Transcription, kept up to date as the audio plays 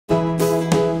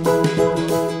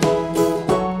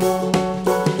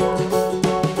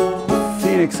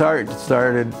art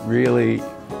started really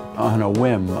on a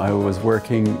whim. I was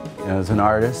working as an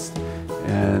artist,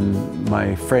 and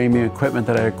my framing equipment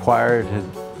that I acquired had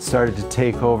started to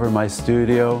take over my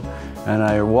studio, and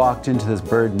I walked into this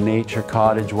bird and nature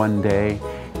cottage one day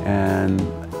and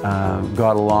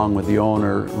got along with the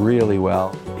owner really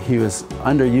well. He was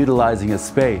underutilizing his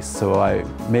space, so I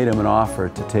made him an offer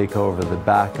to take over the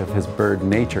back of his bird and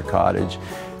nature cottage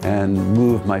and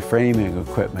move my framing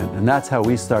equipment. And that's how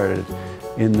we started,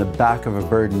 in the back of a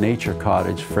bird and nature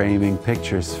cottage, framing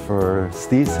pictures for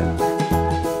Steeson.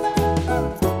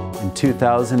 In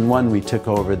 2001, we took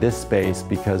over this space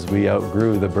because we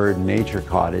outgrew the bird and nature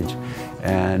cottage,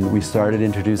 and we started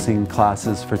introducing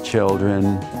classes for children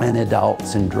and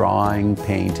adults in drawing,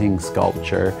 painting,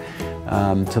 sculpture,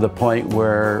 to the point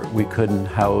where we couldn't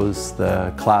house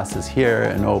the classes here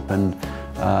and opened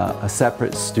a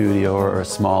separate studio or a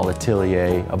small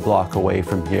atelier a block away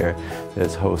from here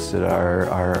that's hosted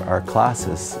our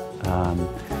classes.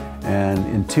 And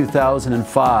in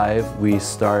 2005, we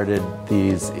started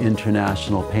these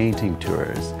international painting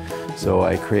tours. So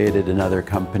I created another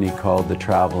company called The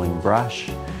Traveling Brush,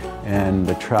 and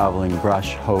The Traveling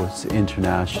Brush hosts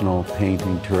international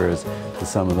painting tours to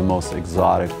some of the most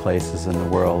exotic places in the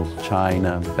world: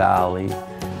 China, Bali,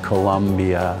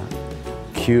 Colombia,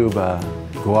 Cuba,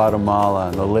 Guatemala,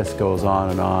 and the list goes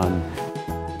on and on.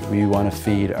 We want to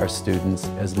feed our students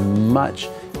as much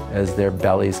as their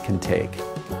bellies can take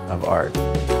of art.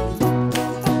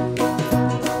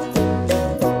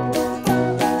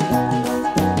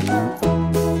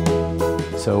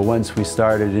 So once we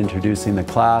started introducing the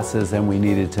classes, then we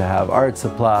needed to have art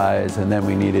supplies, and then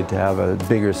we needed to have a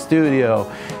bigger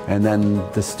studio, and then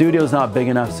the studio's not big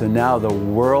enough, so now the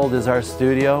world is our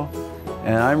studio,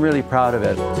 and I'm really proud of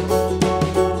it.